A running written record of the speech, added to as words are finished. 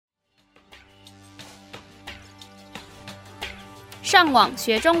上网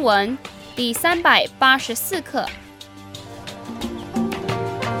学中文第384课。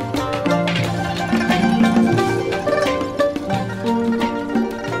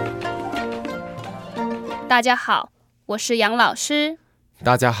大家好，我是杨老师。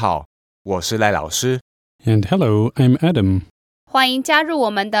大家好，我是赖老师。And hello, I'm Adam. 欢迎加入我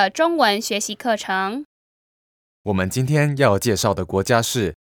们的中文学习课程。我们今天要介绍的国家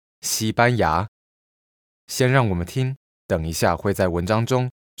是西班牙。先让我们听等一下会在文章中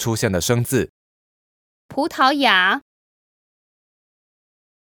出现的生字。葡萄牙、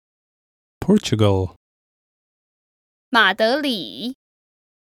 Portugal, 马德里、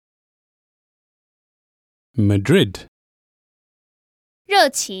 Madrid, 热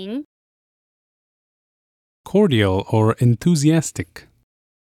情、 cordial or enthusiastic,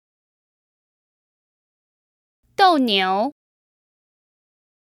 斗牛、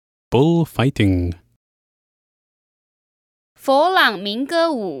 bullfighting, 佛朗明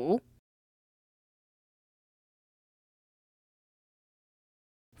哥舞、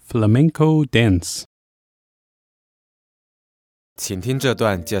 flamenco dance. 请听这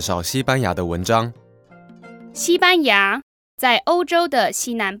段介绍西班牙的文章。西班牙在欧洲的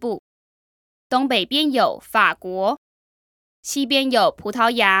西南部，东北边有法国，西边有葡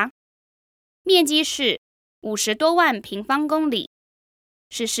萄牙，面积是50多万平方公里，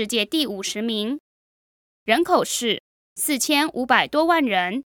是世界第50名，人口是4500多万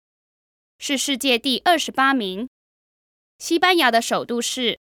人，是世界第28名。西班牙的首都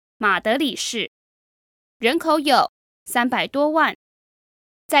是马德里市，人口有300多万。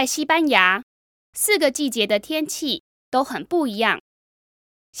在西班牙，4个季节的天气都很不一样，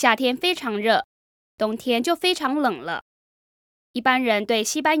夏天非常热，冬天就非常冷了。一般人对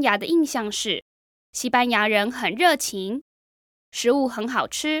西班牙的印象是，西班牙人很热情，食物很好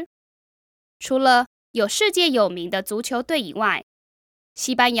吃。除了有世界有名的足球队以外，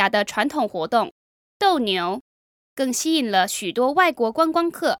西班牙的传统活动斗牛更吸引了许多外国观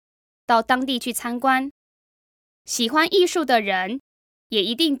光客到当地去参观。喜欢艺术的人也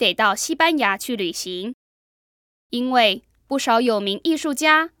一定得到西班牙去旅行，因为不少有名艺术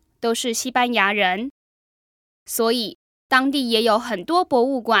家都是西班牙人，所以当地也有很多博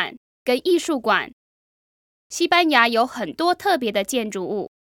物馆跟艺术馆。西班牙有很多特别的建筑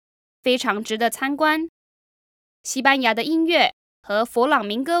物，非常值得参观。西班牙的音乐和佛朗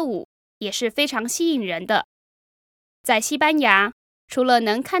明哥舞也是非常吸引人的。在西班牙，除了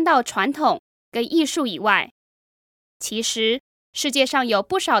能看到传统跟艺术以外，其实世界上有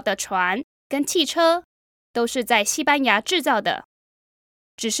不少的船跟汽车都是在西班牙制造的，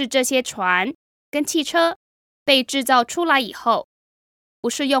只是这些船跟汽车被制造出来以后，不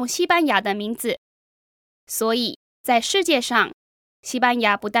是用西班牙的名字，所以在世界上，西班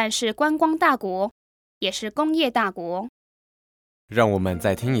牙不但是观光大国，也是工业大国。让我们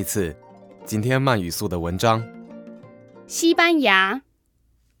再听一次今天慢语速的文章。西班牙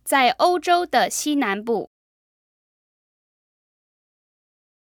在欧洲的西南部，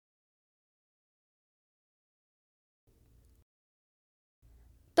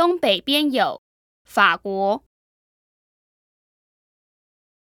东北边有法国，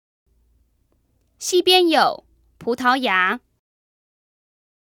西边有葡萄牙，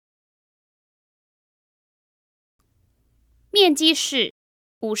面积是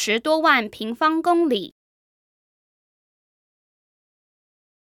50多万平方公里，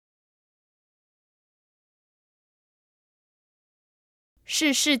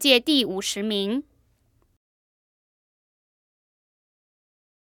是世界第50名，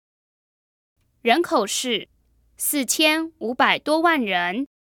人口是4500多万人，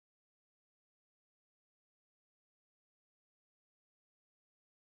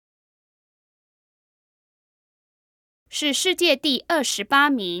是世界第28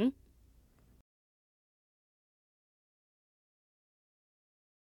名。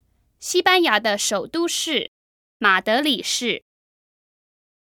西班牙的首都是马德里市，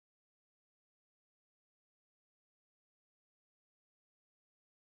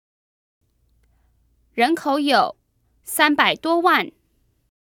人口有300多万。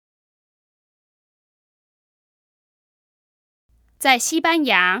在西班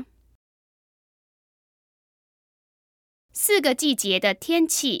牙，4个季节的天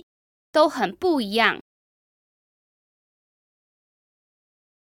气都很不一样。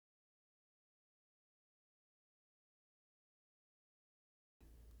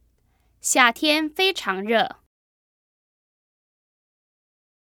夏天非常热，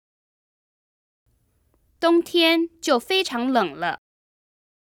冬天就非常冷了。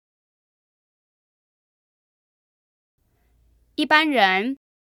一般人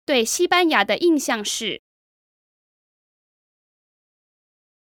对西班牙的印象是，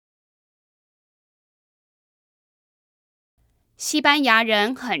西班牙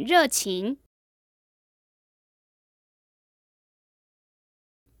人很热情。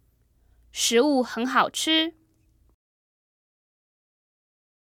食物很好吃。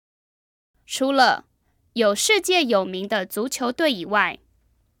除了有世界有名的足球队以外，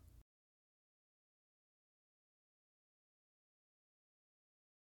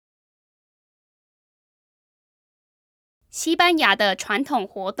西班牙的传统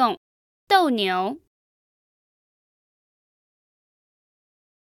活动斗牛，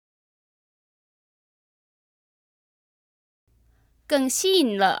更吸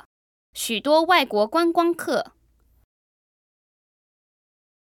引了许多外国观光客。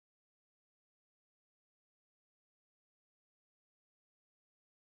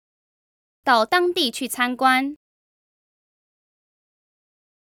到当地去参观。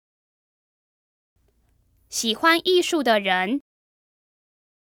喜欢艺术的人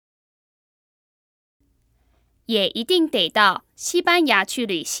也一定得到西班牙去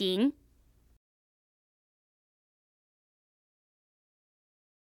旅行，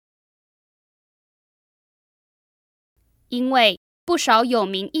因为不少有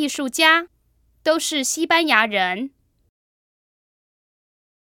名艺术家都是西班牙人。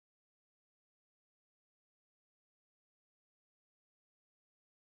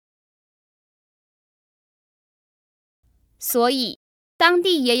所以当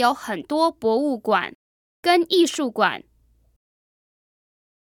地也有很多博物馆跟艺术馆。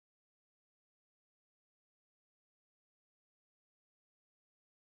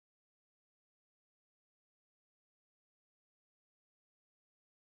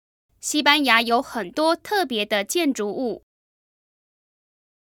西班牙有很多特别的建筑物，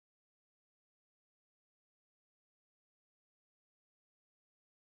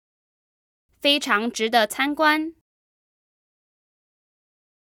非常值得参观。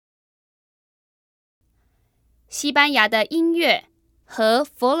西班牙的音乐和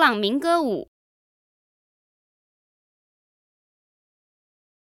佛朗明哥舞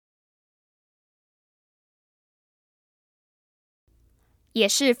也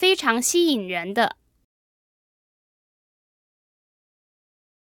是非常吸引人的。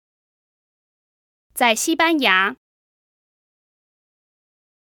在西班牙，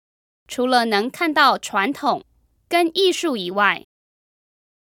除了能看到传统跟艺术以外，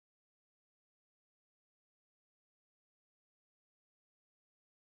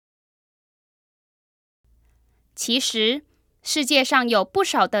其实世界上有不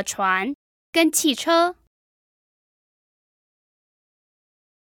少的船跟汽车，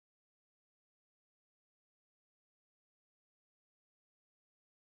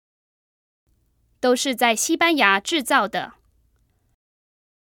都是在西班牙制造的。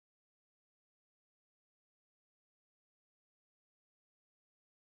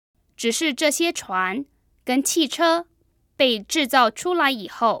只是这些船跟汽车被制造出来以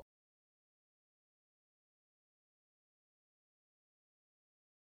后，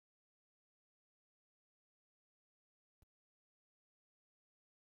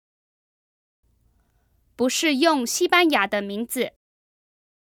不是用西班牙的名字，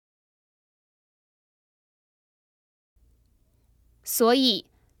所以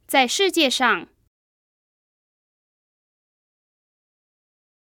在世界上，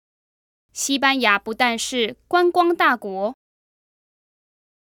西班牙不但是观光大国，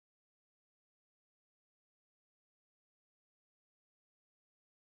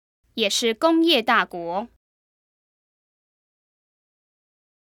也是工业大国。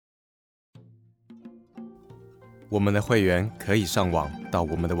我们的会员可以上网到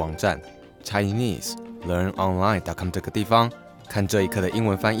我们的网站 ChineseLearnOnline.com 这个地方看这一课的英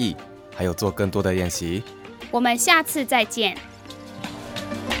文翻译，还有做更多的练习。我们下次再见。